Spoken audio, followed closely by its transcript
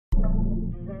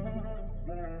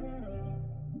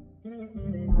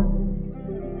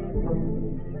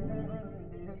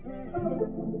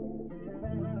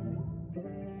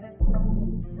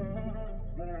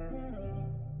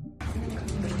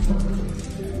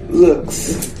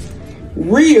Looks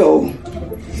real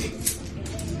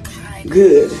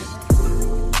good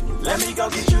Let me go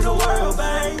get you the world,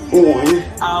 babe. on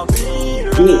I'll be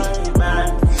me.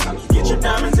 Get your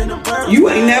diamonds in the world. You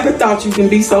ain't never thought you can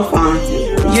be so fine.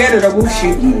 Yeah, that wish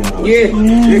you. Yeah,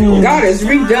 God has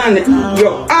redone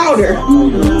your outer.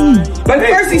 But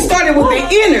first he started with the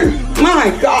inner. My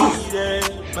God.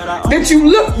 That you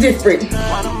look different.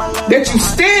 That you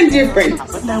stand different.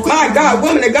 My God,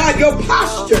 woman of God, your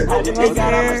posture. Welcome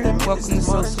to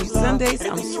So Sweet Sundays.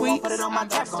 I'm Sweet.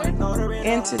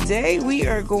 And today we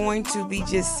are going to be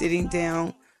just sitting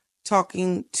down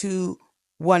talking to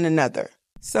one another.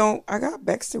 So I got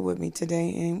Beckster with me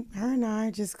today, and her and I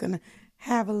are just going to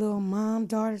have a little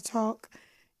mom-daughter talk.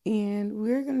 And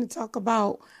we're going to talk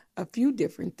about a few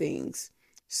different things.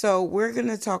 So we're going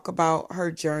to talk about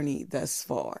her journey thus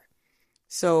far.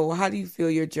 So how do you feel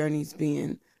your journey's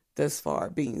been thus far,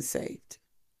 being saved?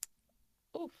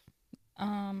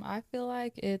 I feel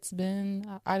like it's been,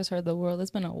 I just heard the word,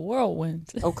 it's been a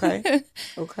whirlwind. Okay.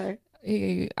 Okay.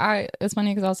 It's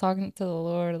funny because I was talking to the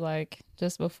Lord, like,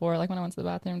 just before, like, when I went to the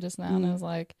bathroom just now, and it was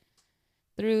like,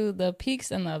 through the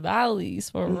peaks and the valleys,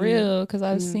 for real, because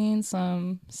I've seen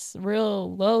some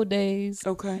real low days.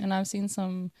 Okay. And I've seen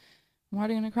some, I'm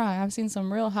already gonna cry, I've seen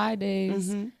some real high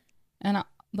days. And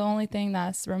the only thing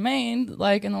that's remained,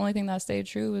 like, and the only thing that stayed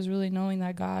true was really knowing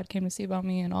that God came to see about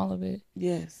me and all of it.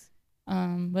 Yes.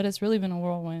 But it's really been a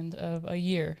whirlwind of a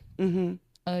year.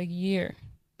 A year.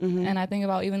 And I think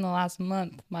about even the last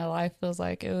month, my life feels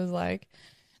like it was like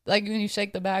when you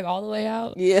shake the bag all the way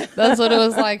out. Yeah. That's what it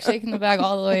was like, shaking the bag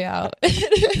all the way out.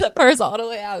 The purse all the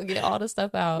way out, get all the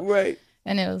stuff out. Right.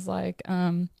 And it was like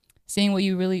seeing what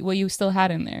you still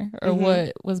had in there, or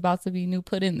what was about to be new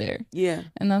put in there. Yeah.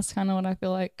 And that's kind of what I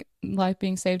feel like life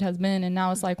being saved has been. And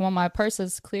now it's like, when my purse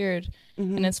is cleared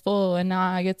and it's full, and now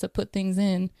I get to put things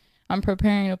in, I'm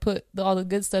preparing to put all the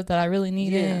good stuff that I really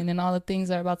need in, and all the things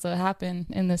that are about to happen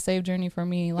in the save journey for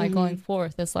me, like going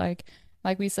forth. It's like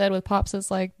we said with Pops,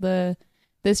 it's like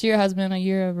this year has been a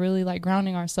year of really like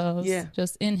grounding ourselves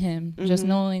just in him, just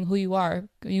knowing who you are,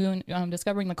 you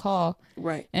discovering the call,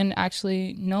 right, and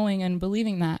actually knowing and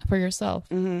believing that for yourself.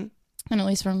 And at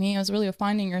least for me, it was really a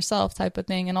finding yourself type of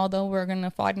thing. And although we're going to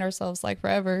find ourselves like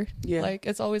forever, like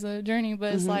it's always a journey,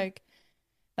 but it's like,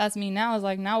 that's me now. Is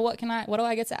like, now what do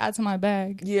I get to add to my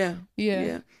bag? Yeah.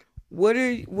 What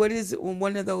is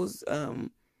one of those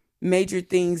major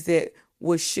things that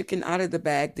was shaken out of the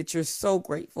bag that you're so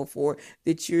grateful for,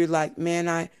 that you're like, man,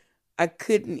 I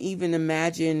couldn't even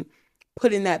imagine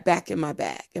putting that back in my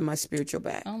bag, in my spiritual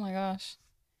bag? Oh my gosh.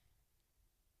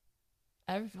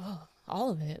 All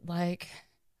of it. Like,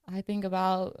 I think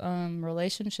about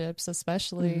relationships,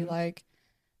 especially like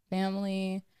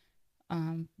family,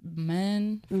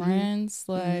 men, friends,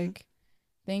 like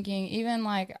thinking, even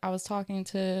like I was talking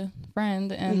to a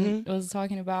friend and was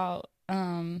talking about,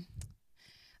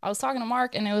 I was talking to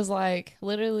Mark, and it was like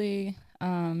literally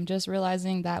just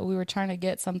realizing that we were trying to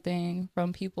get something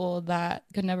from people that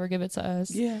could never give it to us.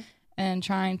 Yeah. And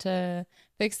trying to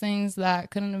fix things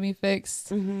that couldn't be fixed,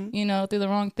 through the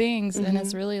wrong things. And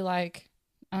it's really like,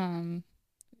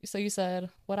 so you said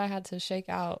what I had to shake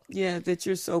out. Yeah, that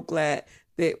you're so glad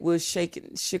that was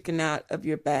shaken out of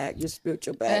your bag, your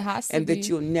spiritual bag. It has to and be. That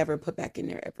you'll never put back in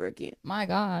there ever again. My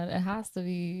God, it has to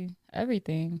be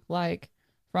everything. Like,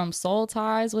 from soul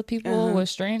ties with people, with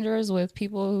strangers, with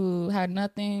people who had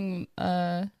nothing,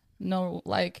 from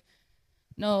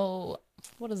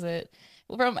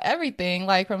everything,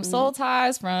 like from soul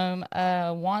ties, from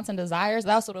wants and desires.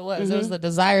 That's what it was. It was the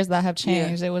desires that have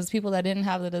changed. It was people that didn't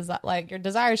have the desire. Like, your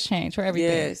desires change for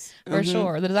everything, for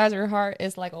sure. The desires of your heart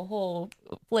is like a whole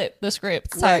flip the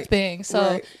script type thing.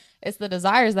 So it's the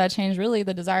desires that change, really.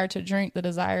 The desire to drink, the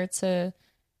desire to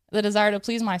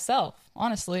please myself,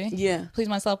 honestly. Yeah. Please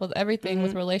myself with everything,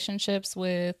 with relationships,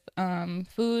 with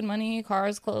food, money,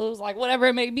 cars, clothes, like whatever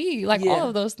it may be, like all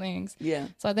of those things. Yeah.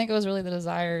 So I think it was really the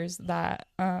desires that,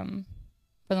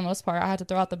 for the most part, I had to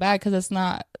throw out the bag, because it's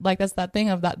not, like, that's that thing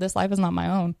of that this life is not my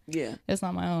own. Yeah. It's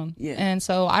not my own. Yeah. And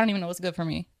so I don't even know what's good for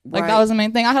me. Like, that was the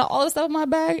main thing. I had all this stuff in my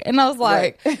bag, and I was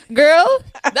like, girl,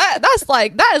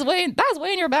 that is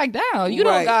weighing your bag down. You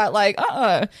don't got, like,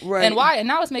 Right. And why? And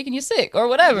now it's making you sick or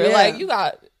whatever. Yeah. Like, you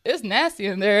got it's nasty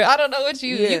in there. I don't know what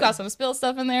you got some spilled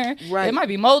stuff in there. Right. It might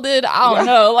be molded. I don't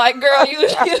know. Like, girl, you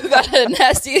got a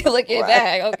nasty looking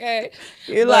bag, okay?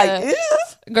 You're but, like,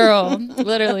 girl,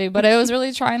 literally. But it was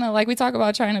really trying to, like, we talk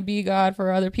about trying to be God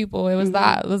for other people. It was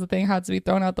that was the thing had to be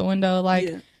thrown out the window.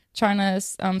 Like, trying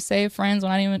to save friends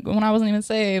when I wasn't even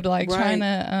saved. Like, trying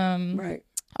to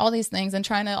all these things, and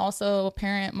trying to also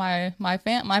parent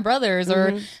my brothers,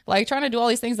 or like trying to do all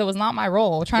these things that was not my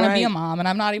role, trying to be a mom, and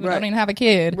I'm not even don't even have a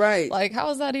kid. Right. Like, how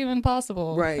is that even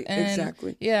possible? Right. And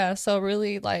exactly. Yeah. So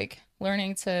really, like,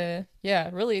 learning to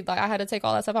really, like, I had to take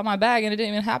all that stuff out of my bag, and it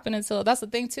didn't even happen until, that's the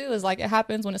thing too, is like, it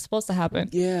happens when it's supposed to happen.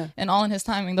 Yeah. And all in his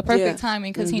timing, the perfect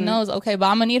timing, because he knows, okay, but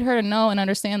I'm gonna need her to know and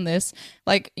understand this.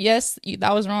 Like, yes,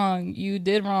 that was wrong. You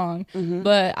did wrong.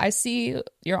 But I see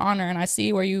your honor, and I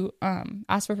see where you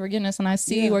asked for forgiveness, and I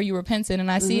see where you repented,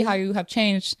 and I see how you have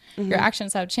changed. Your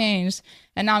actions have changed.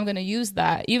 And now I'm going to use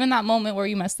that. Even that moment where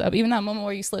you messed up, even that moment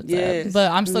where you slipped up.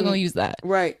 But I'm still going to use that.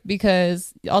 Right.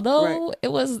 Because although it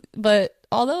was, but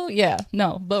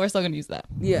we're still going to use that.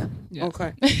 Yeah.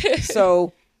 Okay.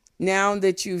 So now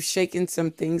that you've shaken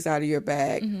some things out of your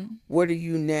bag, what are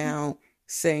you now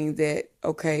saying that,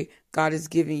 okay, God is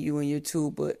giving you in your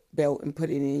tool belt and put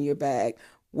it in your bag?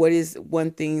 What is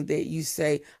one thing that you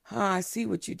say, I see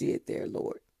what you did there,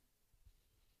 Lord?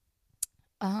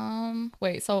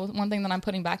 Wait, so one thing that I'm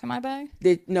putting back in my bag?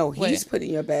 He's putting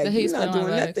in your bag. He's not doing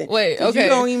nothing. Wait, okay. You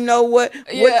don't even know what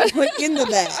to put in the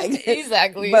bag.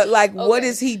 Exactly. But like, what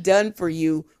has he done for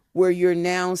you where you're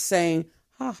now saying,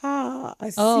 I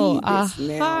see this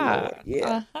now, Lord.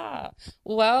 Yeah.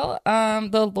 Well,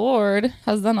 the Lord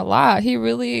has done a lot.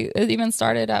 It even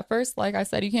started at first, like I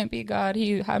said, you can't beat God.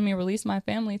 He had me release my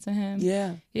family to him.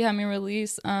 Yeah. He had me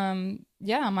release,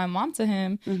 my mom to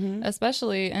him,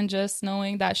 especially, and just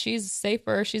knowing that she's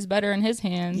safer, she's better in his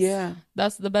hands. Yeah.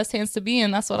 That's the best hands to be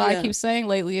in. That's what I keep saying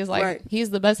lately, is like, he's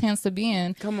the best hands to be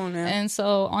in. Come on now. And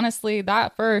so honestly,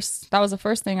 that was the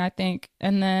first thing, I think.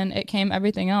 And then it came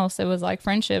everything else. It was like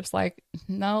friendships, like,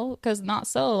 no, because not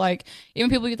so. Like, even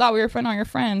people you thought were your friend aren't your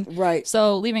friend. Right.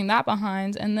 So leaving that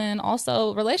behind. And then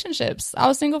also relationships. I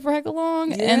was single for heck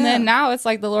long. Yeah. And then now it's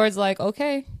like the Lord's like,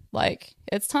 okay, like,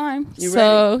 it's time. You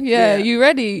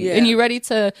ready? Yeah. And you ready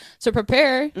to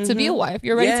prepare to be a wife.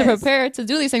 You're ready to prepare to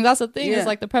do these things. That's the thing, is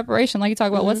like the preparation. Like, you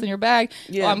talk about what's in your bag.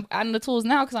 Yeah. Well, I'm adding the tools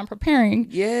now because I'm preparing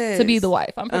to be the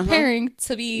wife. I'm preparing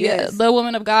to be the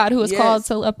woman of God who is called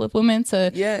to uplift women,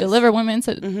 to deliver women,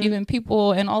 to even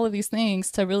people, and all of these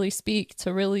things, to really speak,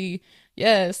 to really...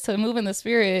 Yes, to move in the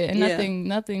spirit, and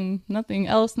nothing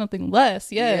else, nothing less.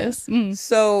 Yes. Yeah.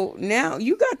 So now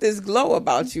you got this glow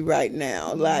about you right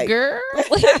now, like, girl,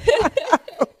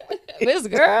 this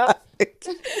girl.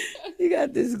 You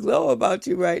got this glow about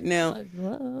you right now,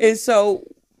 and so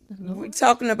we're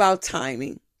talking about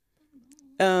timing.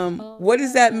 What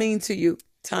does that mean to you?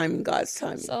 Timing, God's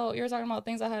timing. So you're talking about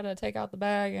things I had to take out the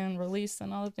bag and release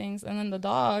and all the things, and then the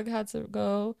dog had to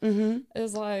go.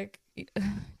 It's like,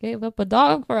 gave up a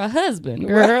dog for a husband,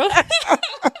 girl.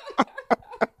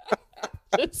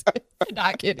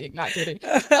 Not kidding. Right.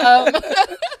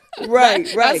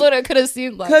 That's what it could have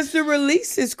seemed like. Because the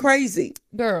release is crazy,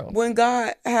 girl. When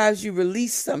God has you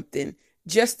release something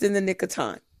just in the nick of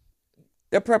time,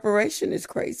 the preparation is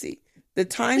crazy. The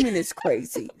timing is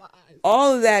crazy.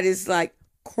 All of that is like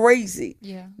crazy.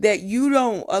 Yeah. That you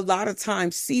don't a lot of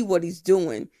times see what he's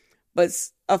doing, but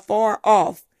afar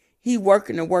off, he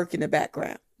working the work in the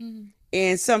background.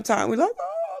 And sometimes we're like,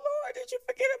 oh, Lord, did you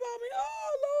forget about me?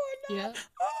 Oh, Lord, no. Yeah.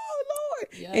 Oh, Lord.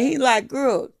 Yeah. And he like,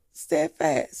 girl,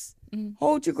 steadfast.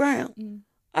 Hold your ground.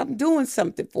 I'm doing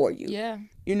something for you. Yeah.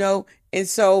 You know? And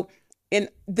so in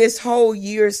this whole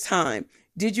year's time,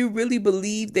 did you really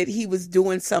believe that he was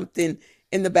doing something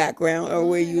in the background, or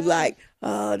were you like,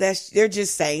 oh, they're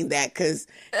just saying that because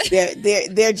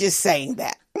they're just saying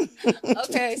that?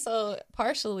 Okay, so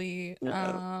partially,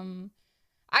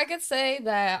 I could say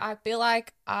that I feel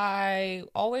like I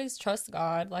always trust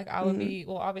God. Like, I would be,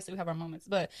 well, obviously we have our moments,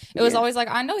 but it was always like,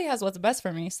 I know he has what's best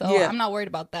for me, so I'm not worried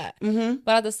about that.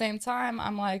 But at the same time,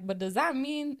 I'm like, but does that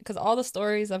mean, because all the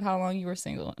stories of how long you were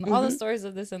single and all the stories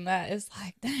of this and that, it's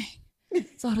like, dang.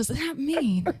 So does that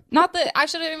mean, not that I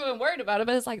shouldn't even been worried about it,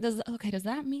 but it's like, does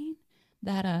that mean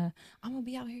that I'm gonna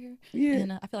be out here,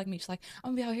 and I feel like me, she's like,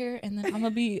 I'm gonna be out here, and then I'm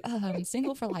gonna be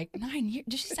single for like 9 years.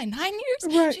 Did she say 9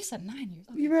 years? Right. She said 9 years.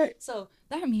 Okay. You're right. So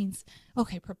that means,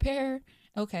 okay, prepare.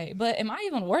 Okay, but am I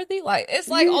even worthy? Like, it's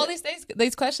like all these things,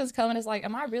 these questions come, and it's like,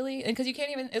 am I really? And because you can't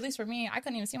even, at least for me, I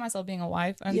couldn't even see myself being a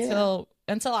wife until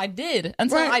I did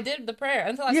the prayer,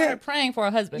 until I started praying for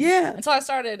a husband, until I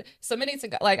started submitting to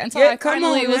God, like until I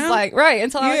finally was like,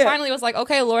 I finally was like,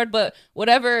 okay, Lord, but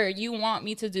whatever you want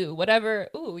me to do, whatever,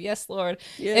 yes, Lord,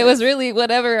 it was really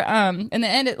whatever. In the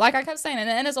end, like I kept saying, in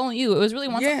the end, it's only you. It was really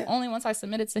only once I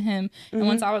submitted to Him, and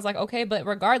once I was like, okay, but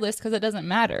regardless, because it doesn't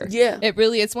matter.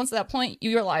 It's once at that point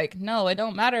you're like, no, it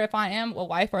don't matter if I am a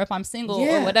wife or if I'm single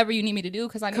or whatever you need me to do,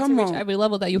 because I need to reach every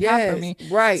level that you have for me.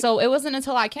 So it wasn't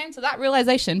until I came to that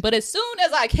realization, but as soon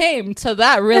as I came to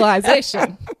that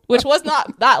realization, which was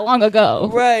not that long ago,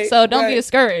 so don't be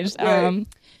discouraged.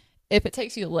 If it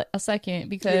takes you a second,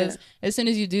 because as soon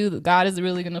as you do, God is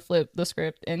really going to flip the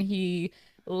script, and He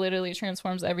literally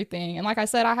transforms everything. And like I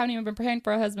said, I haven't even been praying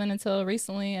for a husband until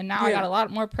recently, and now I got a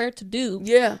lot more prayer to do.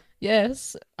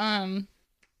 Yes.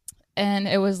 And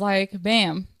it was like,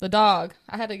 bam, the dog.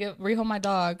 I had to rehome my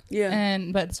dog.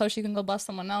 But so she can go bust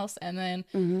someone else. And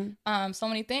then so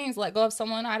many things, let go of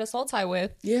someone I had a soul tie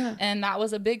with. And that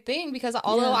was a big thing, because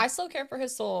although I still care for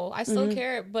his soul, I still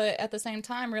care, but at the same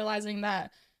time realizing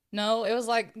that no, it was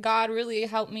like God really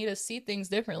helped me to see things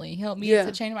differently. He helped me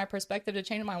to change my perspective, to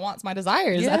change my wants, my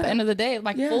desires. At the end of the day,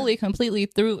 like fully, completely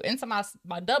through into my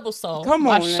double soul,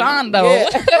 my Shondo.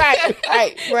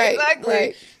 Right.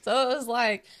 Exactly. So it was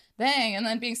like, dang. And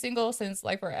then being single since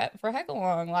like for heck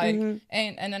long, like,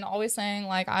 and then always saying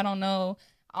like, I don't know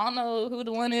who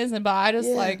the one is, but I just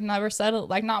like never settled,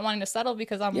 like not wanting to settle,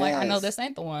 because I'm like, I know this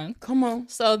ain't the one. Come on.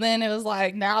 So then it was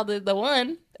like, now the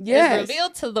one is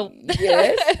revealed to the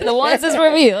the ones is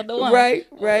revealed. The one. Right.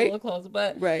 A little close,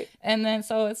 but and then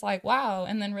so it's like, wow.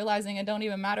 And then realizing it don't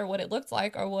even matter what it looks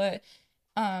like or what,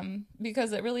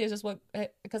 because it really is just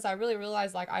because I really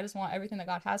realized like I just want everything that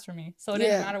God has for me. So it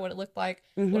didn't matter what it looked like,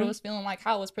 what it was feeling like,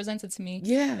 how it was presented to me.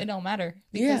 It don't matter,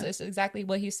 because it's exactly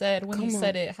what He said when He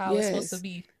said it, how it's supposed to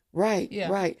be.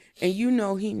 Right. And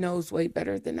He knows way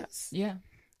better than us.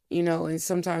 And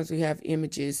sometimes we have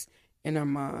images in our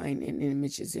mind and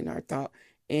images in our thought,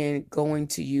 and going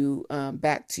to you,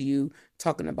 back to you,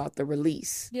 talking about the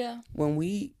release. When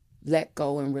we let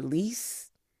go and release,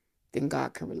 then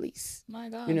God can release. My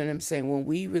God. You know what I'm saying? When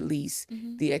we release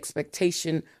the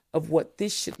expectation of what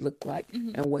this should look like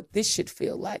and what this should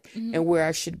feel like, and where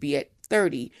I should be at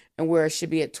 30 and where I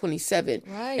should be at 27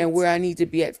 and where I need to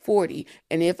be at 40,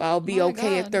 and if I'll be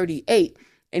at 38.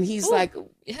 And He's like,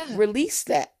 release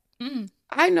that.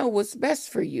 I know what's best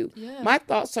for you. My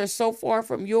thoughts are so far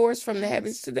from yours, from the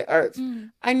heavens to the earth.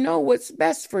 I know what's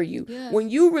best for you. When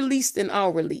you release, then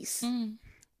I'll release.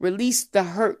 Release the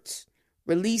hurt.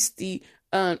 Release the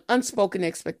unspoken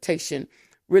expectation.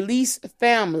 Release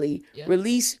family.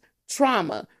 Release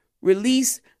trauma.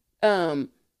 Release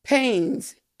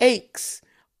pains, aches,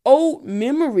 old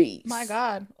memories. My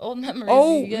God, old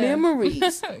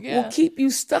memories will keep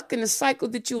you stuck in a cycle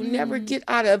that you'll never get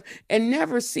out of and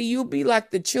never see. You'll be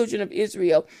like the children of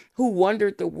Israel who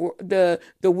wandered the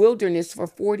wilderness for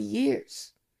 40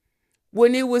 years,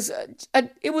 when it was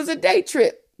a day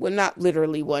trip. Well, not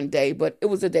literally one day, but it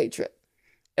was a day trip.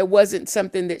 It wasn't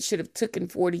something that should have taken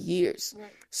 40 years.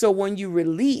 So when you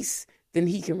release, then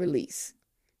He can release.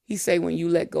 He say, when you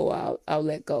let go, I'll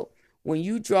let go. When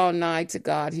you draw nigh to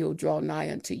God, He'll draw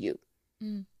nigh unto you.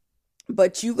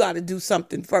 But you got to do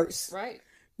something first.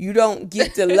 You don't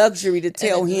get the luxury to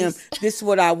tell Him, this is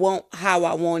what I want, how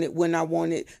I want it, when I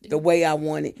want it, the way I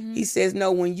want it. He says,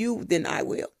 no, when you, then I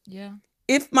will.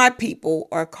 If my people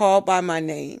are called by my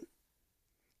name,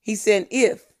 He said,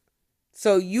 if.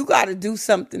 So you got to do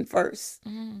something first.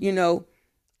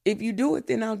 If you do it,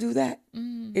 then I'll do that.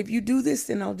 If you do this,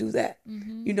 then I'll do that.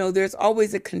 There's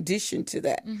always a condition to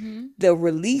that. The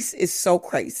release is so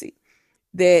crazy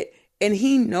and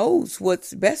He knows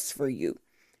what's best for you.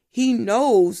 He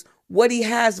knows what He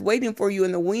has waiting for you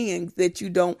in the wings that you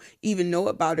don't even know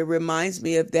about. It reminds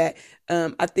me of that.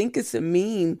 I think it's a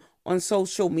meme on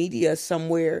social media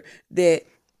somewhere that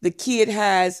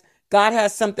God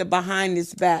has something behind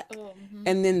his back.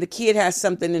 And then the kid has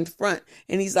something in front.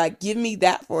 And He's like, give me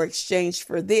that for exchange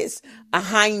for this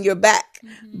behind your back.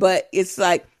 But it's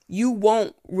like, you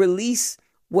won't release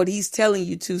what He's telling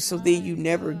you to. So then you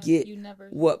never get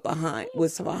what's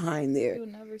behind there.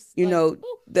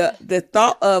 The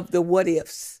thought of the what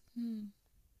ifs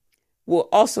will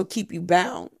also keep you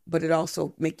bound, but it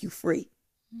also make you free.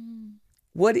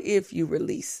 What if you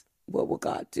release? What will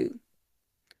God do?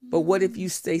 But what if you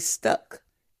stay stuck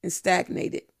and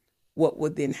stagnated? What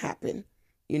would then happen?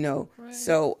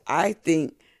 So I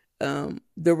think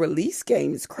the release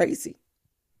game is crazy,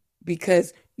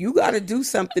 because you got to do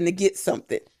something to get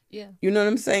something. Yeah. You know what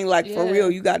I'm saying? Like, for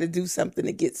real, you got to do something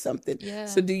to get something. Yeah.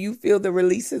 So do you feel the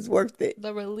release is worth it?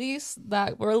 The release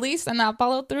and that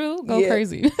follow through go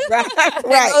crazy. Right.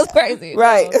 It goes crazy.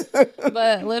 Right. No.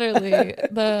 But literally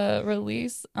the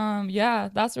release,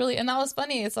 that's really, and that was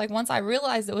funny. It's like, once I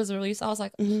realized it was a release, I was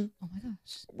like, oh my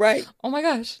gosh. Right. Oh my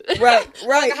gosh. Right.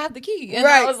 Like, I have the key. And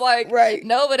I was like,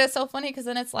 no, but it's so funny because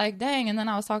then it's like, dang. And then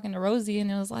I was talking to Rosie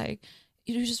and it was like,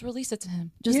 you just release it to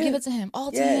him. Just give it to him.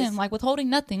 All to him. Like, withholding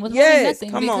nothing.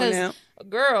 Come on now.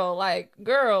 Girl,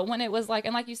 when it was like,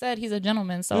 and like you said, he's a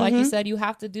gentleman. So like you said, you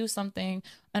have to do something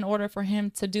in order for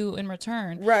him to do in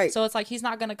return. Right. So it's like, he's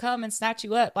not going to come and snatch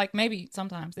you up. Like, maybe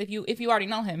sometimes if you already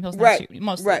know him, he'll snatch you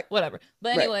mostly, whatever.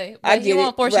 But anyway, he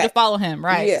won't force you to follow him.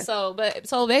 Right. Yeah. So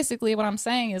basically what I'm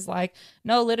saying is like,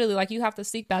 no, literally, like, you have to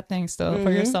seek that thing still for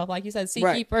yourself. Like you said, seek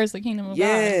ye first the kingdom of God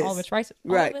and all of its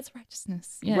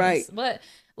righteousness. Yes. Right. But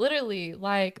literally,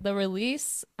 like, the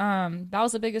release, that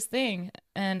was the biggest thing.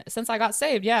 And since I got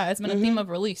saved, it's been a theme of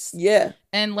release. Yeah.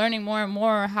 And learning more and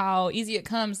more how easy it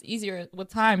comes, easier with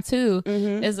time too,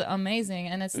 is amazing.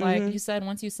 And it's like you said,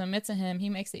 once you submit to him, he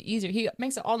makes it easier. He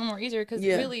makes it all the more easier because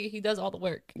really he does all the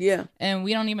work. Yeah. And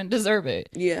we don't even deserve it.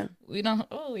 Yeah. We don't.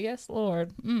 Oh, yes,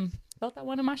 Lord. Felt that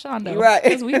one in my shondo. Right.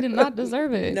 Because we did not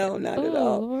deserve it. No, not at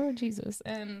all. Lord Jesus.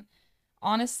 And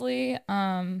honestly,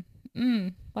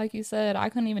 like you said, I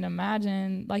couldn't even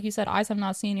imagine. Like you said, eyes have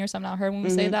not seen, ears have not heard. When we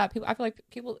say that, I feel like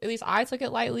people, at least I took it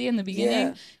lightly in the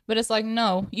beginning, but it's like,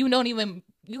 no, you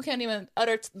can't even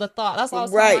utter the thought. That's why I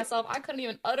was telling myself, I couldn't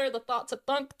even utter the thought to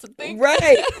think.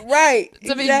 Right.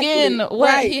 To begin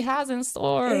what he has in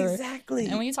store. Exactly.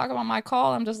 And when you talk about my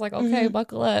call, I'm just like, okay,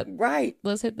 buckle up. Right.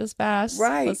 Let's hit this fast.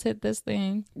 Right. Let's hit this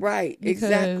thing. Right.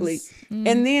 Exactly.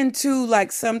 And then too,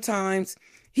 like, sometimes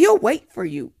he'll wait for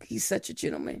you. He's such a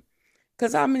gentleman.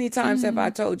 Because how many times have I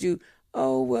told you,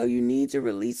 oh, well, you need to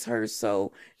release her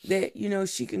so that,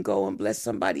 she can go and bless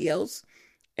somebody else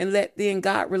and let then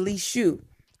God release you.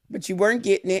 But you weren't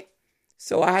getting it.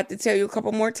 So I had to tell you a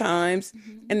couple more times.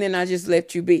 And then I just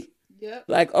let you be. Yep.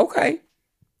 Like, okay,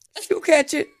 she'll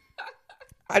catch it.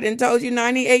 I done told you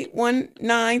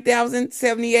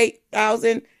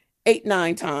 9,078,000,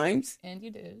 9 times. And you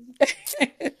did.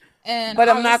 But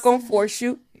I'm not going to force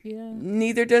you. Yeah.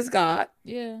 Neither does God.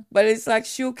 Yeah. But it's like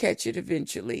she'll catch it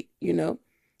eventually, And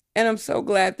I'm so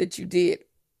glad that you did.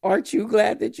 Aren't you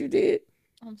glad that you did?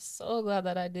 I'm so glad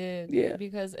that I did. Yeah.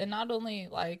 Because it not only,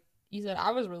 like you said,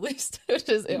 I was released, which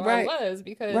is I was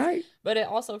because but it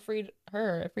also freed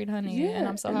her. It freed Honey. And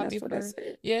I'm so happy for her.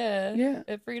 Yeah. Yeah.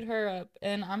 It freed her up.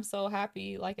 And I'm so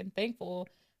happy, like, and thankful.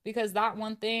 Because that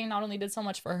one thing not only did so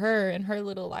much for her and her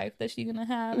little life that she's going to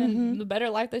have and the better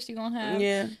life that she's going to have.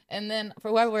 Yeah. And then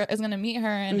for whoever is going to meet her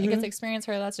and get to experience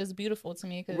her, that's just beautiful to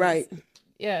me. Cause,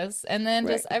 yes. And then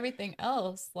just everything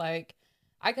else. Like,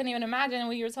 I couldn't even imagine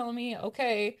when you were telling me,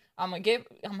 okay, I'm gonna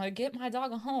get my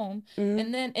dog a home,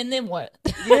 and then what?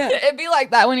 Yeah, it'd be like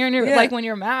that when you're in your like when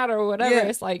you're mad or whatever. Yeah.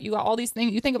 It's like you got all these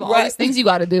things. You think about all these things you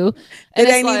got to do. And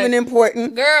it ain't like, even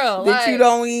important, girl. That you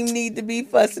don't even need to be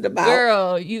fussing about,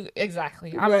 girl. You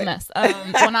exactly. I'm a mess.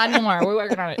 Well, not anymore. We're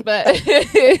working on it, but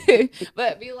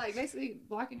be like basically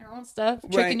blocking your own stuff,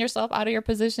 tricking yourself out of your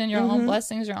position, your own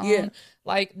blessings, your own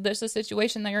like. There's a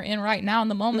situation that you're in right now in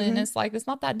the moment, and it's like it's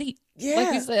not that deep. Yeah,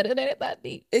 like you said, it ain't that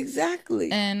deep.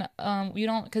 Exactly. And you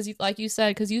don't, because like you said,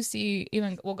 because you see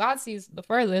God sees the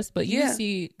furthest, but you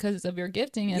see because of your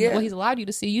gifting and what he's allowed you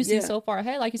to see, you see so far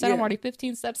ahead. Like you said, I'm already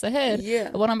 15 steps ahead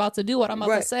of what I'm about to do, what I'm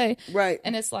about to say. Right.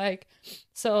 And it's like,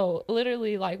 so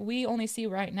literally, like, we only see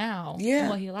right now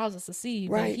what he allows us to see,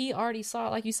 but he already saw,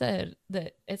 like you said,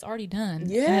 that it's already done.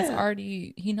 Yeah. And it's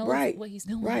already, he knows what he's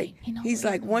doing. Right. He's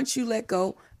like, once you let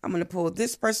go, I'm going to pull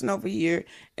this person over here,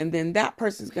 and then that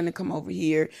person's going to come over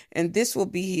here, and this will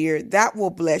be here. That will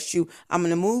bless you. I'm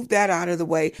going to move that out of the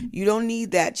way. You don't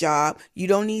need that job. You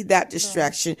don't need that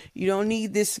distraction. You don't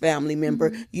need this family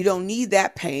member. You don't need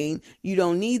that pain. You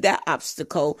don't need that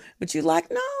obstacle. But you're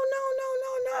like, no.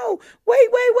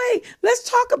 Wait. Let's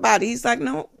talk about it. He's like,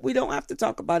 no, we don't have to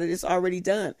talk about it. It's already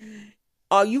done.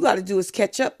 All you got to do is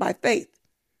catch up by faith.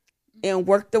 And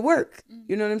work the work.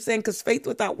 You know what I'm saying? Because faith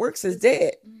without works is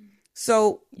dead.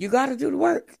 So you got to do the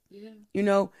work. Yeah.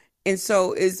 And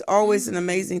so it's always an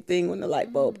amazing thing when the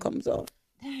light bulb comes on.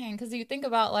 Dang. dang, because you think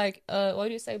about like, what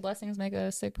do you say? Blessings make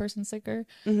a sick person sicker.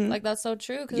 Like that's so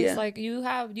true. Because it's like do you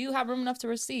have room enough to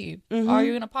receive? Are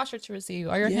you in a posture to receive?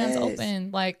 Are your hands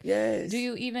open? Like, do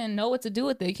you even know what to do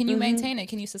with it? Can you maintain it?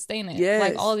 Can you sustain it?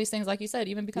 Like all of these things, like you said,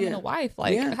 even becoming a wife.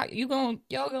 Like, how,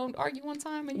 y'all gonna argue one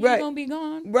time and you're gonna be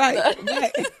gone. Right.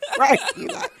 You're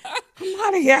like, I'm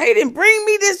out of here. He didn't bring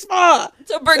me this far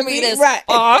to bring me this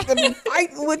far to be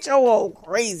fighting with your old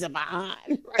crazy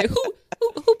behind. Right?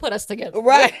 Who put us together?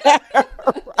 Right.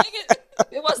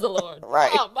 It was the Lord. Right.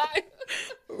 Oh, bye.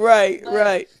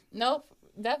 Right. Nope.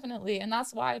 Definitely. And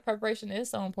that's why preparation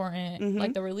is so important.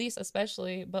 Like the release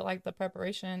especially, but like the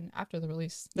preparation after the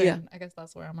release. Then I guess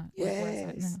that's where I'm at.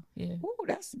 Yes. Now. Yeah. Oh,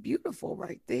 that's beautiful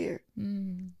right there.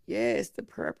 Yes, the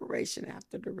preparation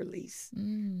after the release.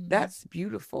 That's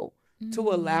beautiful.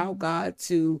 To allow God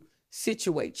to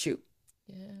situate you.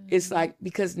 Yeah. It's like,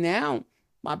 because now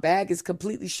my bag is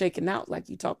completely shaken out, like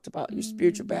you talked about. Your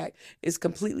spiritual bag is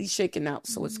completely shaken out.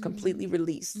 So it's completely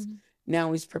released.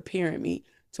 Now he's preparing me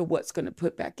to what's going to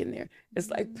put back in there. It's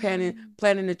like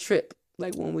planning a trip,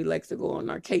 like when we like to go on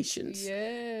vacations.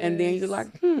 Yes. And then you're like,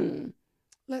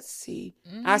 let's see.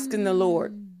 Asking the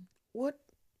Lord, what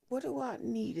do I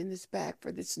need in this bag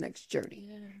for this next journey?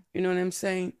 Yeah. You know what I'm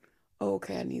saying?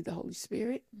 Okay, I need the Holy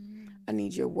Spirit. I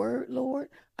need your word, Lord.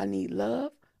 I need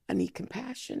love. I need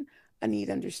compassion. I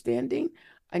need understanding.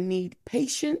 I need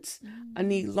patience. I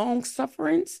need long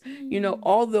sufferance. You know,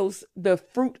 all those, the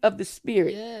fruit of the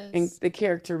Spirit and the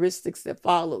characteristics that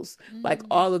follows. Like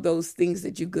all of those things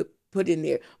that you could put in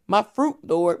there. My fruit,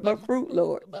 Lord. My fruit,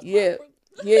 Lord. Yeah.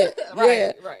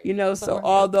 Right. You know, so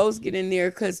all those get in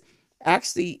there because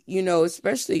actually, you know,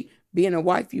 especially being a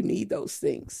wife, you need those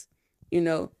things, you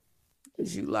know.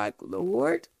 Because you like,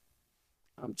 Lord,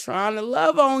 I'm trying to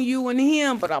love on you and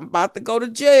him, but I'm about to go to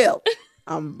jail.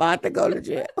 When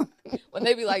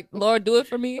they be like, Lord, do it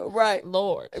for me. Right.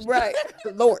 Lord. Right.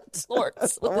 Lord. With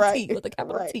the T, with the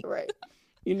capital T. Right.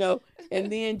 You know,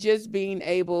 and then just being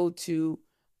able to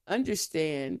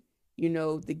understand, you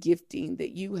know, the gifting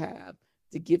that you have,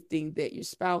 the gifting that your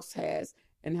spouse has,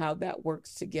 and how that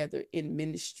works together in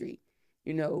ministry,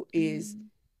 you know, is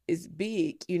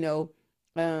big, you know.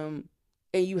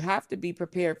 And you have to be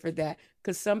prepared for that,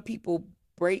 because some people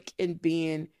break in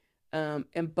being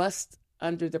and bust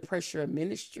under the pressure of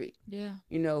ministry. Yeah.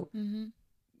 You know,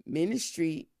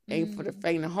 ministry ain't for the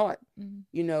faint of heart,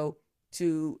 you know,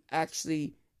 to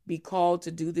actually be called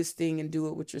to do this thing and do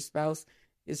it with your spouse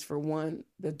is, for one,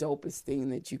 the dopest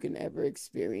thing that you can ever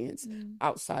experience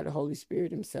outside of Holy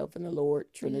Spirit himself and the Lord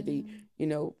Trinity, you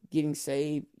know, getting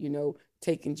saved, you know,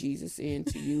 taking Jesus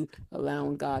into you,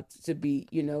 allowing God to be,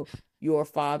 you know, your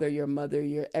father, your mother,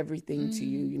 your everything to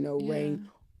you, you know, reign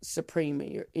supreme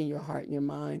in your heart and your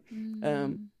mind.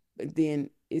 But then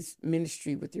it's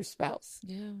ministry with your spouse.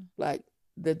 Yeah. Like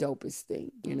the dopest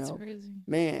thing, you know, crazy.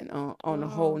 Man, on a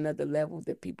whole nother level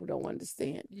that people don't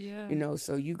understand. Yeah. You know,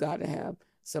 so you got to have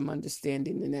some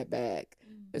understanding in that bag,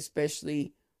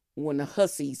 especially when the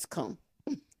hussies come.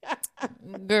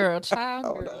 Girl. She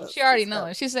already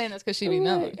knows. She's saying this because she be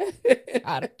knowing.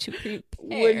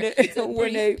 When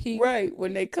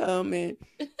they come, and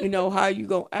you know how you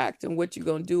gonna act and what you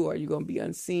gonna do. Are you gonna be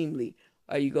unseemly?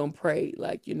 Are you gonna pray?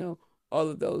 Like, you know, all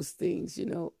of those things, you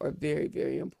know, are very,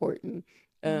 very important.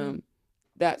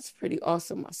 That's pretty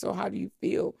awesome. So how do you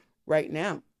feel right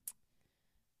now?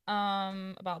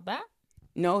 About that?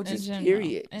 No, just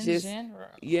period. In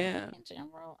general.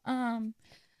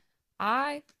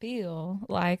 I feel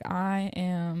like I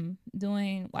am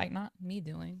doing, like, not me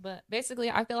doing, but basically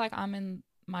I feel like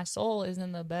my soul is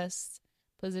in the best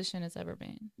position it's ever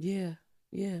been. Yeah.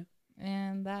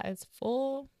 And that it's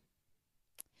full.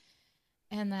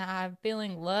 And that I'm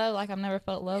feeling love like I've never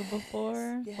felt love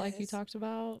before, like you talked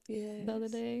about the other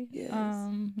day.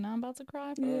 Now I'm about to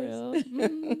cry for real.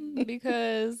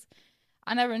 Because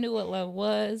I never knew what love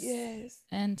was.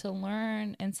 And to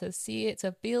learn and to see it,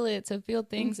 to feel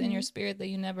things in your spirit that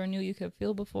you never knew you could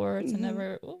feel before, to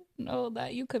never know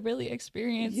that you could really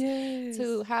experience,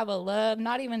 to have a love,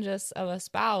 not even just of a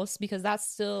spouse, because that's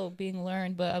still being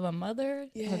learned, but of a mother,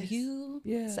 of you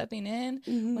stepping in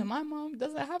when my mom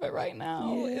doesn't have it right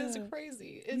now. It's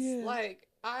crazy. It's like,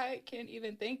 I can't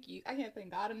even thank you. I can't thank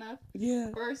God enough,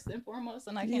 first and foremost,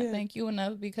 and I can't thank you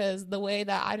enough, because the way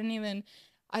that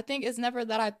I think it's never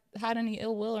that I had any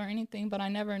ill will or anything, but I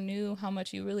never knew how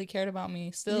much you really cared about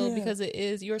me still, because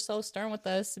you're so stern with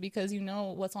us, because you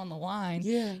know what's on the line.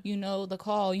 You know the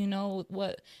call, you know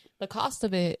what the cost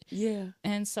of it.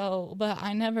 And so, but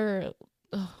I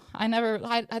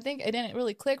think it didn't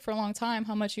really click for a long time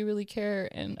how much you really care.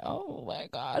 And oh my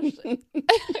gosh.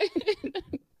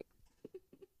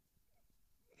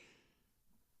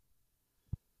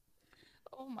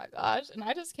 my gosh. And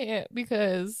I just can't,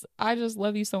 because I just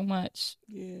love you so much.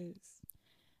 Yes.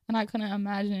 And I couldn't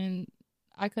imagine,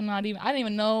 I didn't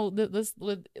even know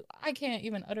that I can't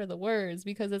even utter the words,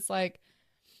 because it's like,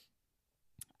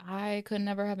 I could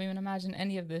never have even imagined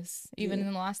any of this. Even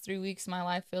in the last 3 weeks, my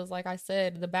life feels like, I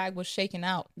said, the bag was shaken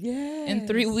out. Yes. In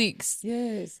 3 weeks.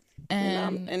 Yes.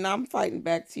 And I'm fighting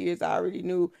back tears. I already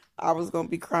knew I was gonna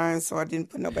be crying, so I didn't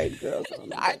put no baby girls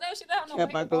on. I know she didn't have no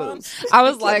kept my makeup on. gloves. I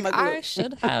was like, I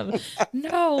should have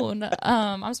known.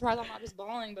 I'm surprised I'm not just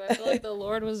bawling, but I feel like the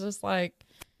Lord was just like,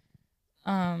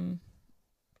 man,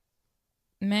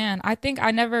 I think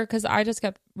I never, because I just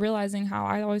kept realizing how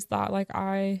I always thought like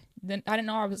I didn't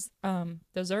know I was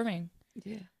deserving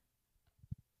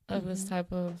of this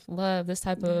type of love, this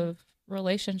type of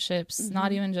relationships,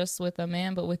 not even just with a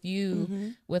man, but with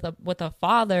you, with a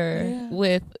father,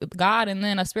 with God, and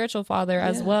then a spiritual father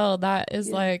as well. That is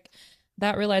like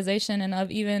that realization. And of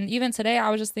even today, I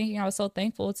was just thinking, I was so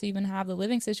thankful to even have the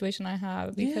living situation I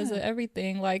have, because of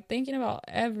everything, like thinking about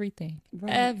everything,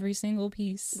 every single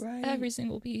piece, every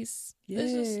single piece.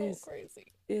 It's just so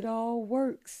crazy. It all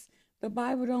works. The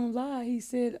Bible don't lie. He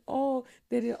said that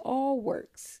it all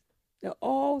works. That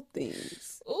all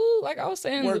things, like I was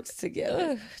saying, works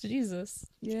together. Jesus,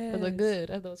 yes, for the good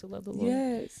of those who love the Lord,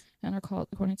 yes, and are called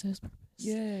according to His purpose.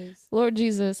 Yes, Lord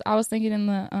Jesus, I was thinking in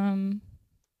the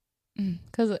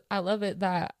because I love it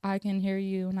that I can hear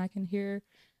you and I can hear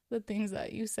the things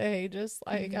that you say, just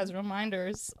like as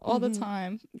reminders all the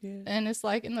time. Yeah. And it's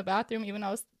like in the bathroom, even I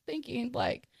was thinking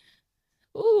like,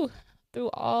 ooh,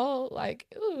 through all like,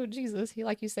 ooh, Jesus, he,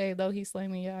 like you say, though he slay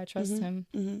me, I trust him.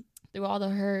 Through all the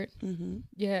hurt,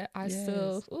 I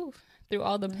still, through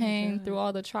all the pain, through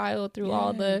all the trial, through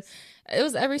all the, it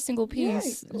was every single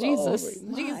piece. Jesus,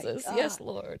 God. Yes,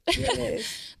 Lord.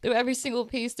 Yes. Through every single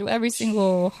piece, through every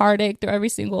single heartache, through every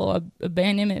single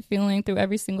abandonment feeling, through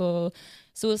every single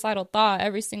suicidal thought,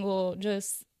 every single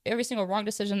wrong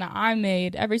decision that I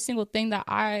made, every single thing that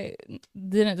I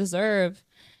didn't deserve.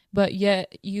 But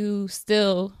yet you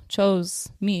still chose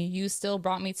me. You still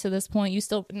brought me to this point. You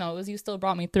still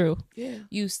brought me through. Yeah.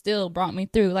 You still brought me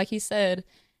through. Like he said,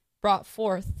 brought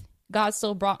forth. God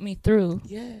still brought me through.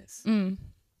 Yes.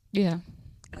 Yeah.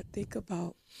 I think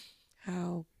about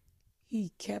how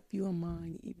he kept you in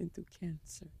mind even through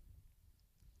cancer.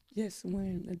 Yes,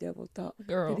 when the devil thought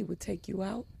that he would take you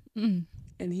out. And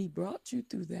he brought you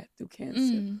through that, through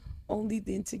cancer. Only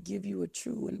then to give you a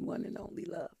true and one and only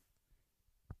love.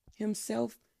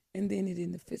 Himself, and then it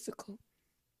in the physical,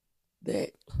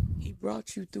 that he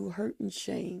brought you through hurt and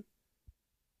shame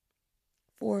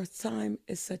for a time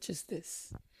as such as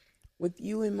this, with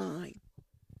you in mind,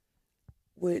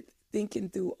 with thinking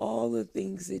through all the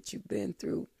things that you've been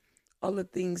through, all the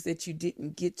things that you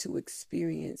didn't get to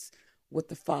experience with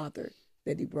the Father,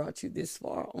 that he brought you this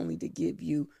far only to give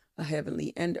you a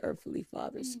heavenly and earthly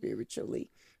Father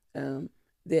spiritually,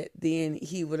 that then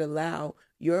he would allow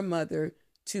your mother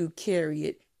to carry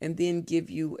it and then give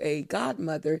you a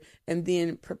godmother and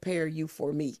then prepare you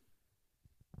for me.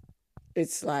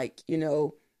 It's like,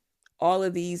 all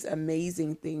of these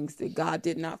amazing things that God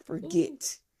did not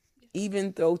forget,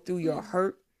 even though through your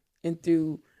hurt and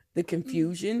through the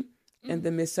confusion and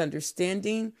the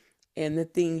misunderstanding and the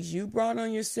things you brought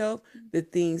on yourself, the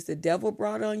things the devil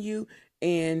brought on you,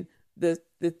 and the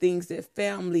things that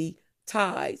family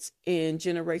ties and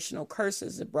generational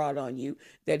curses have brought on you,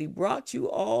 that he brought you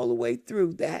all the way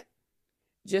through that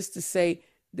just to say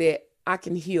that I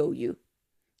can heal you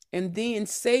and then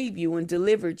save you and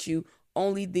delivered you,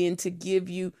 only then to give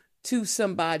you to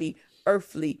somebody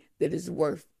earthly that is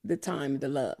worth the time, the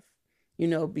love,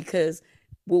 because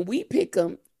when we pick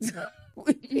them,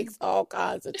 we pick all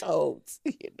kinds of toads,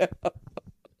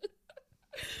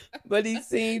 but he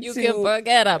seemed you can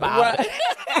forget about it.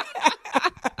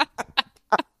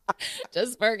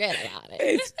 Just forget about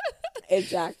it.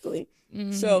 Exactly.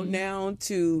 So now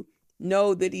to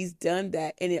know that he's done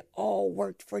that and it all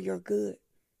worked for your good.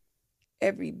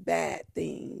 Every bad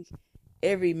thing,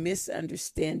 every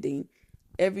misunderstanding,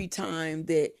 every time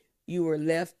that you were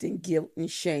left in guilt and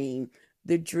shame,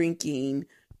 the drinking,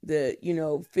 the,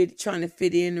 trying to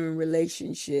fit in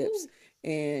relationships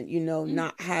and,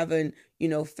 not having,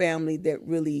 family that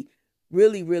really,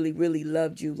 really, really, really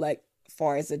loved you, like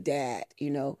far as a dad,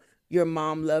 your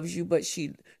mom loves you, but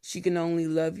she can only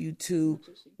love you to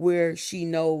where she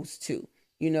knows to,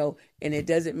 and it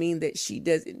doesn't mean that she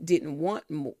didn't want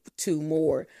to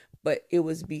more, but it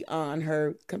was beyond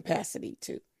her capacity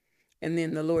to. And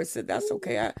then the Lord said, that's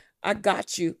okay. I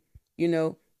got you,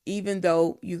 even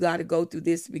though you got to go through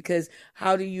this, because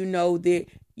how do you know that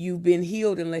you've been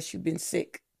healed unless you've been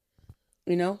sick?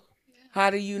 How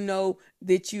do you know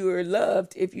that you are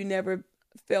loved if you never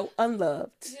felt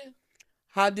unloved? Yeah.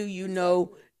 How do you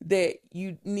know that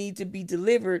you need to be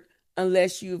delivered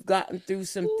unless you've gotten through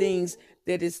some things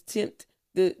that has tempted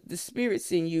the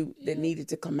spirits in you that needed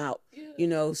to come out?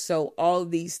 So all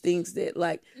these things that,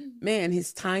 like, man,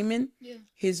 his timing,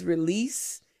 his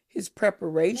release, his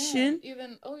preparation,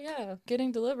 even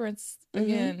getting deliverance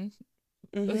again.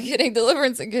 Getting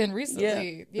deliverance again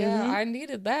recently. I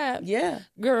needed that.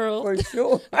 Girl. For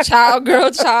sure.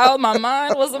 Child. My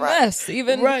mind was a mess.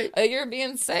 Even a year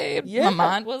being saved, my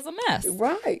mind was a mess.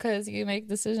 Right. Because you make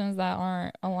decisions that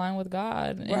aren't aligned with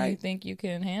God, and you think you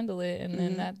can handle it, and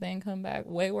then that thing come back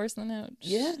way worse than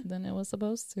it was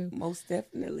supposed to. Most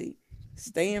definitely.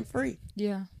 Staying free.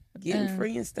 Yeah. Getting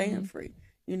free and staying free.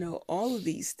 All of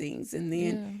these things. And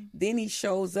then he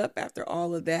shows up after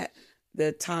all of that,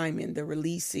 the timing, the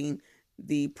releasing,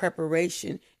 the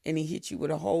preparation, and he hits you with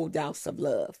a whole douse of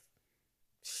love.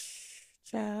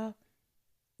 Child,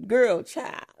 girl,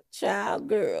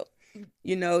 girl.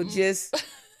 Just,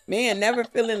 man, never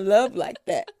feeling love like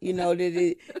that.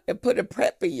 That it put a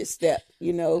prep in your step,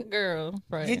 Girl,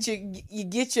 right.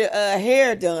 Get your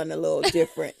hair done a little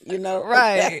different,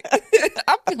 Right.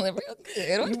 I'm feeling real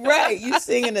good. Right. You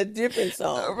singing a different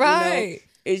song. Right.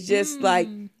 It's just like,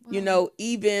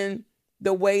 even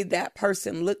the way that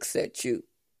person looks at you,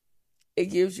 it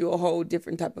gives you a whole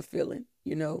different type of feeling,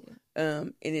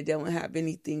 and it don't have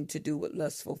anything to do with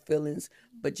lustful feelings,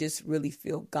 but just really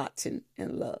feel gotten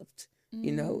and loved,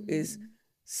 is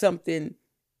something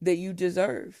that you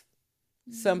deserve,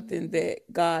 something that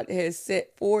God has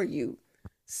set for you,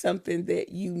 something that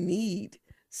you need,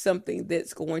 something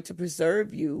that's going to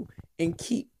preserve you and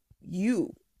keep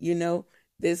you,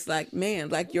 that's like, man,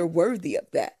 like you're worthy of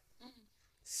that.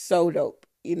 So dope,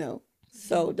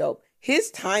 so dope.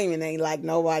 His timing ain't like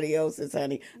nobody else's,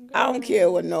 honey. I don't care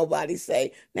what nobody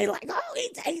say. They like, oh, he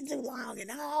takes too long,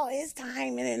 and his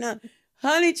timing, and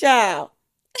honey, child,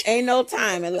 ain't no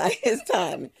timing like his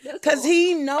timing, because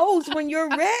he knows when you're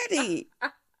ready.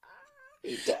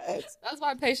 He does. That's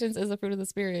why patience is a fruit of the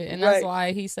spirit, and that's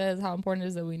why he says how important it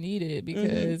is that we need it,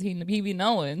 because he be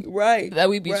knowing that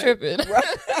we be tripping,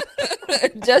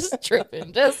 just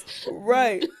tripping, just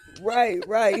right.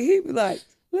 He be like,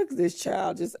 look at this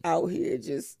child just out here,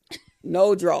 just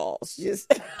no draws,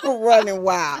 just running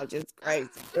wild, just crazy.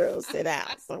 Girl, sit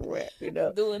down somewhere,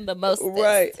 doing the most.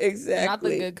 Right, exactly. Not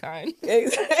the good kind.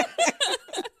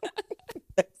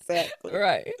 Exactly.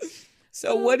 Right.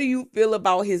 So what do you feel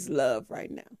about his love right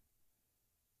now?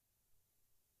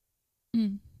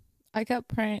 I kept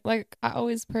praying. Like, I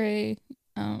always pray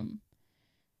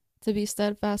to be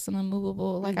steadfast and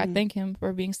unmovable. Like, I thank him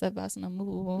for being steadfast and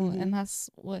unmovable. And that's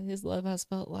what his love has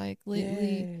felt like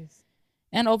lately. Yes.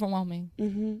 And overwhelming.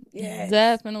 Yes.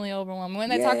 Definitely overwhelming. When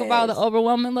they talk about the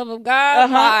overwhelming love of God,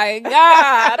 my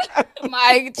God.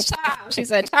 My child. She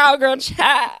said, child, girl,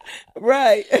 child.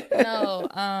 Right.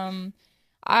 No,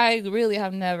 I really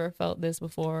have never felt this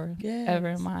before, ever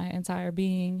in my entire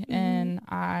being. And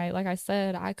like I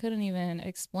said, I couldn't even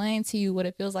explain to you what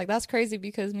it feels like. That's crazy,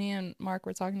 because me and Mark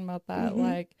were talking about that.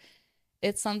 Like,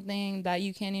 it's something that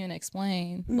you can't even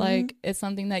explain. Like, it's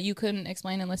something that you couldn't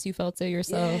explain unless you felt it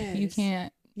yourself. You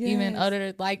can't even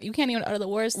utter, like, you can't even utter the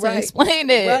words to explain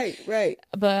it. Right.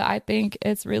 But I think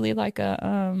it's really like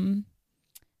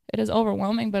it is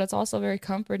overwhelming, but it's also very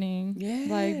comforting.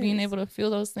 Like, being able to feel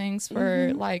those things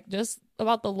for like just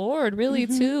about the Lord, really,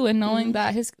 too, and knowing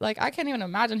that his, like, I can't even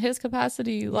imagine his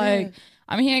capacity. Like,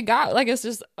 I mean, he ain't got, like, it's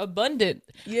just abundant.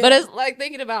 But it's like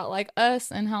thinking about like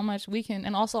us and how much we can,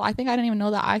 and also I think I didn't even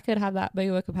know that I could have that big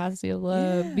of a capacity of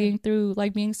love, being through,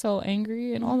 like, being so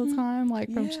angry and all the time,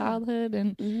 like from childhood,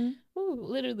 and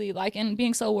literally, like, and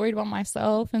being so worried about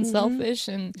myself and selfish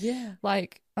and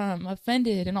like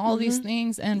offended and all these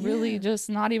things, and really just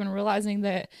not even realizing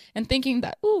that, and thinking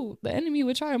that the enemy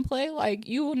would try and play like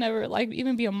you will never, like,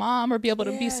 even be a mom or be able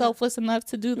to be selfless enough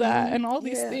to do that and all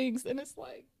these things, and it's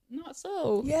like, not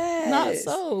so. Not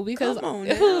so, because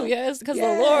because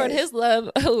the Lord, his love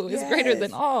is greater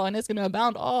than all, and it's going to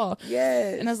abound all.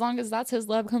 And as long as that's his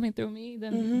love coming through me,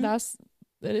 then that's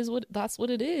what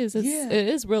it is. It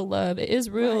is real love. It is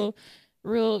real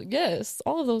yes,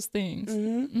 all of those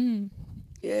things.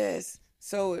 Yes.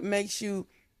 So it makes you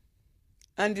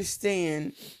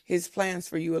understand his plans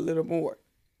for you a little more.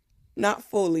 Not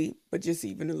fully, but just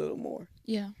even a little more.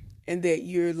 Yeah. And that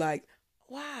you're like,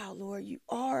 wow, Lord, you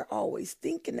are always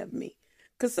thinking of me.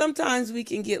 Because sometimes we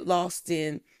can get lost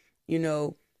in,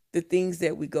 the things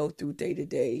that we go through day to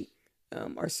day,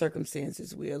 our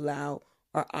circumstances. We allow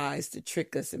our eyes to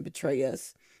trick us and betray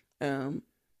us.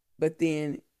 But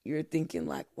then you're thinking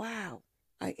like, wow,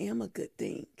 I am a good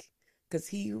thing. Because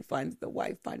he who finds the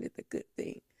wife findeth a good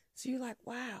thing. So you're like,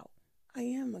 wow, I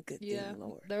am a good thing,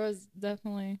 Lord. There was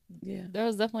definitely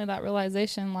that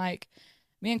realization. Like,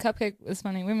 me and Cupcake, it's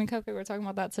funny, we and Cupcake were talking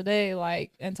about that today,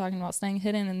 like, and talking about staying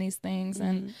hidden in these things.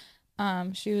 And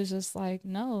she was just like,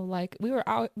 no, like, we were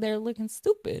out there looking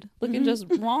stupid, looking just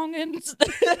wrong and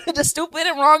just stupid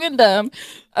and wrong and dumb,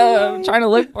 trying to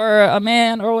look for a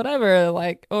man or whatever,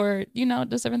 like, or, you know,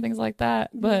 just different things like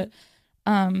that. But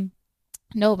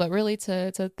no, but really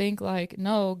to think like,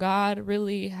 no, God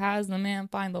really has the man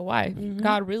find the wife.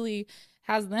 God really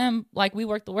has them, like, we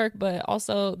work the work, but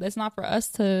also it's not for us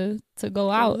to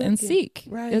go out and seek.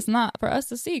 Right. It's not for us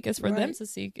to seek. It's for them to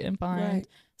seek and find. Right.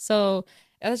 So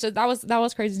that's just, that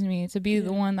was crazy to me, to be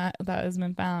the one that has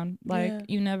been found. Like,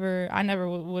 I never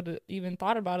would have even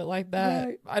thought about it like that.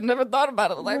 Right. I never thought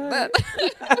about it like that.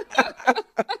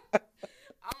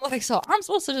 I'm like, so I'm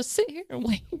supposed to just sit here and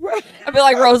wait. Right. I'd be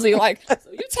like, Rosie, like, so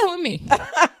you telling me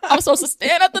I'm supposed to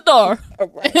stand at the door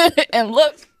and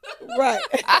look,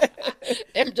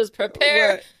 and just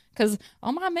prepare because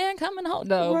my man coming home.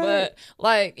 No, but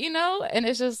like, you know, and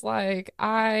it's just like,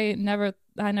 I never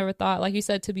thought, like you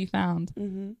said, to be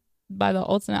found by the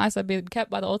ultimate. I said, be kept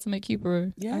by the ultimate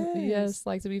keeper. Yes,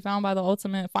 like, to be found by the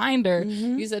ultimate finder.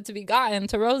 You said to be gotten,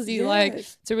 to Rosie, like,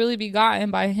 to really be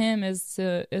gotten by him is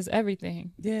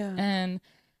everything. And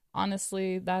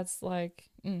honestly, that's like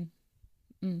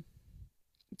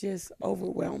just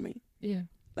overwhelming.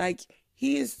 Like,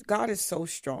 God is so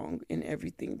strong in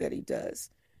everything that he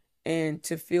does, and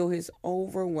to feel his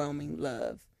overwhelming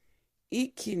love,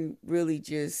 it can really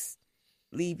just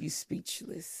leave you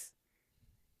speechless.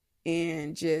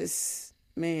 And just,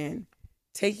 man,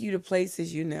 take you to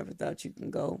places you never thought you can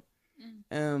go.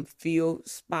 Feel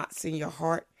spots in your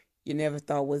heart you never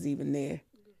thought was even there.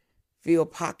 Feel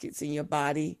pockets in your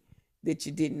body that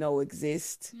you didn't know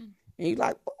exist. And you're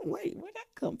like, oh, wait, where'd that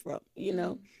come from? You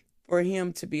know, for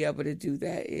him to be able to do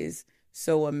that is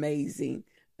so amazing.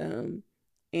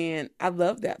 And I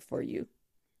love that for you.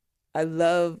 I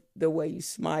love the way you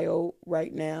smile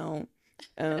right now.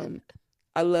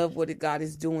 I love what God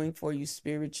is doing for you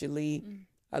spiritually.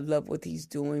 I love what he's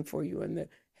doing for you in the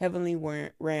heavenly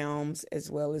realms as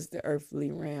well as the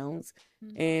earthly realms.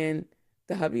 And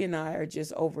the hubby and I are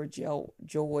just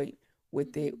overjoyed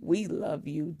with it. We love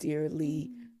you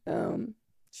dearly. I'm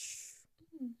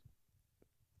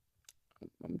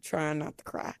trying not to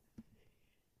cry.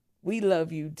 We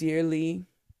love you dearly,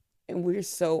 and we're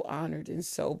so honored and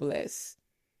so blessed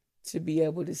to be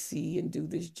able to see and do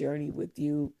this journey with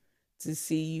you. To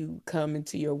see you come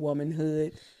into your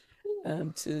womanhood,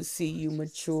 to see you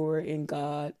mature in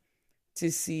God,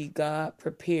 to see God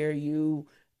prepare you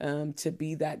to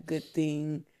be that good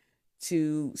thing,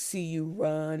 to see you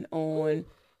run on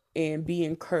and be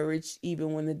encouraged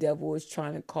even when the devil is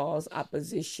trying to cause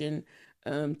opposition,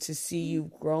 to see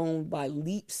you grown by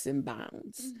leaps and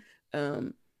bounds.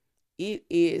 It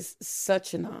is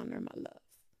such an honor, my love,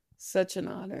 such an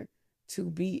honor to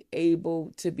be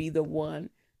able to be the one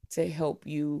to help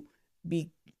you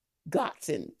be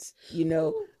gotten, you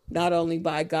know, not only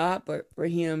by God, but for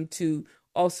him to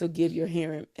also give your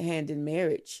hand in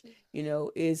marriage, you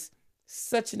know, is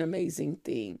such an amazing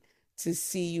thing to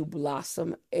see you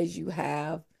blossom as you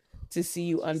have, to see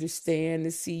you understand,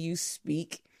 to see you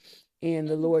speak, and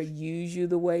the Lord use you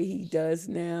the way he does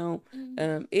now.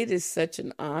 It is such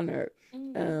an honor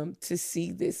to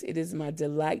see this. It is my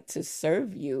delight to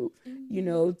serve you, you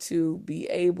know, to be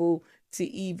able to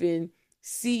even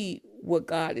see what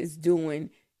God is doing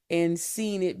and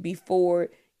seen it before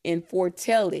and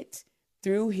foretell it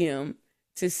through him,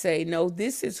 to say, no,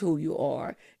 this is who you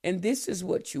are, and this is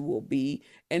what you will be,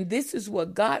 and this is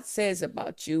what God says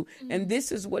about you, and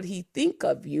this is what he think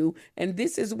of you, and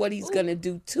this is what he's going to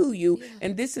do to you,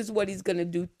 and this is what he's going to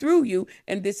do through you,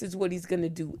 and this is what he's going to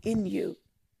do in you.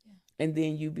 And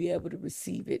then you be able to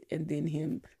receive it, and then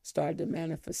him start to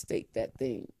manifestate that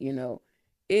thing, you know.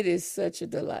 It is such a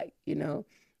delight, you know.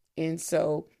 And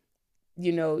so,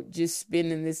 you know, just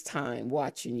spending this time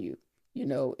watching you, you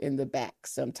know, in the back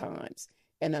sometimes.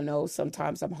 And I know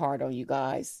sometimes I'm hard on you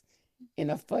guys and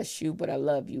I fuss you, but I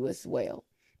love you as well,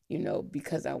 you know,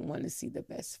 because I want to see the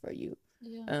best for you.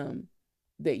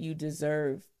 That you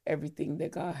deserve everything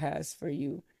that God has for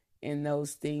you. And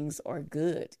those things are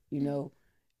good, you know.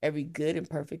 Every good and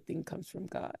perfect thing comes from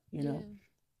God, you know.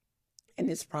 And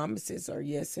his promises are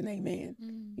yes and amen,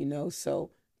 you know.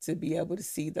 So to be able to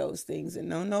see those things and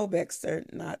no,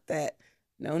 Beckster, not that.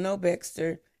 No,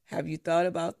 Beckster, have you thought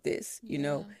about this, you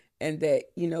know? And that,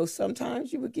 you know,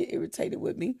 sometimes you would get irritated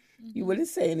with me. You wouldn't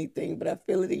say anything, but I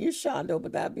feel it in your shondo,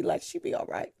 but I'd be like, she'd be all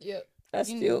right. I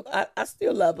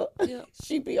still love her. Yeah.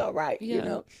 She be all right, you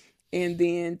know. And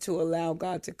then to allow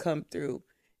God to come through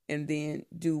and then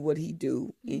do what he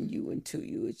do in you and to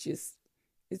you. It's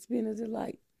been a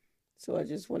delight. So I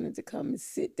just wanted to come and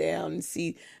sit down and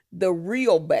see the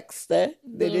real Beckster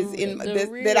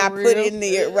that I put in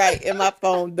there right in my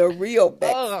phone. The real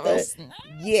Beckster.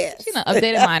 Yes. She done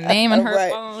updated my name on her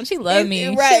phone. She loved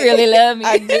me. Right. She really loved me.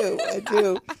 I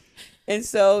do. And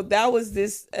so that was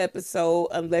this episode,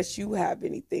 unless you have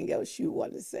anything else you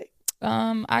want to say.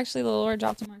 Actually, the Lord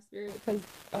dropped in my spirit because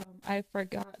I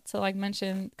forgot to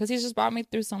mention, because he's just brought me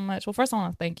through so much. Well, first I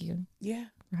want to thank you. Yeah.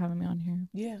 For having me on here.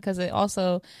 Yeah. Because it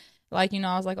also, I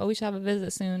was like, oh, we should have a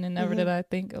visit soon, and never did I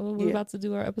think, oh, we're about to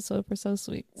do our episode for So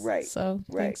Sweet. Right. So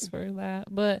thanks for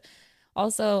that. But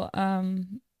also, I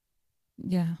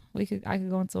could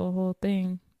go into a whole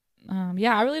thing.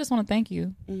 I really just want to thank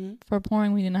you for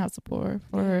pouring when you didn't have to pour,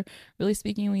 for really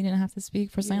speaking when you didn't have to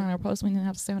speak, for staying on your post when you didn't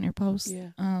have to stay on your post.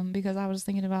 Yeah. Because I was just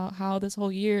thinking about how this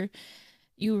whole year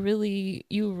you really,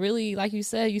 like you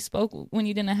said, you spoke when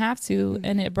you didn't have to,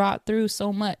 and it brought through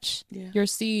so much. Yeah. Your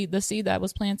seed, the seed that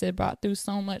was planted, brought through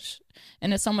so much,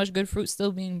 and there's so much good fruit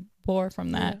still being born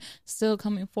from that, still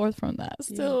coming forth from that,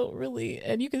 still really,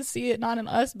 and you can see it not in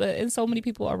us, but in so many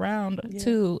people around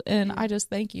too. And I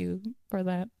just thank you for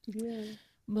that. Yeah.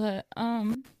 But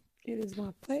it is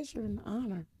my pleasure and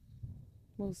honor.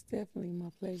 Most definitely my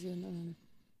pleasure and honor.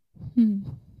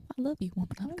 I love you,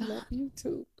 woman of God. I love you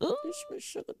too. You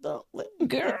sugar dumpling.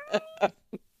 Girl. I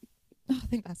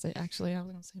think that's it, actually. I was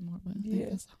going to say more, but I think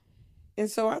that's all. And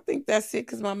so I think that's it,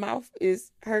 because my mouth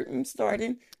is hurting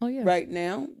starting right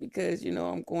now, because,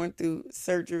 I'm going through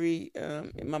surgery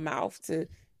in my mouth to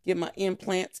get my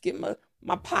implants, get my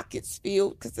pockets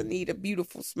filled, because I need a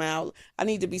beautiful smile. I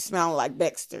need to be smiling like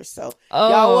Beckster. So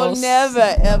y'all will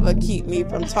never, ever keep me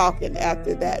from talking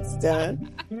after that's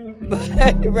done.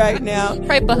 But right now,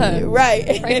 pray for her.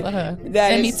 Right. Pray for her.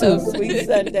 That and is me So too. Sweet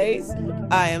Sundays.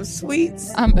 I am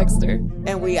Sweets. I'm Beckster.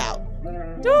 And we out.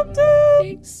 Doop doop.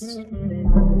 Peace.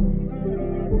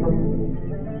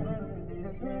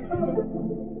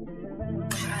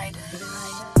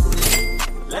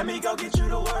 Let me go get you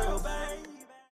the world, baby.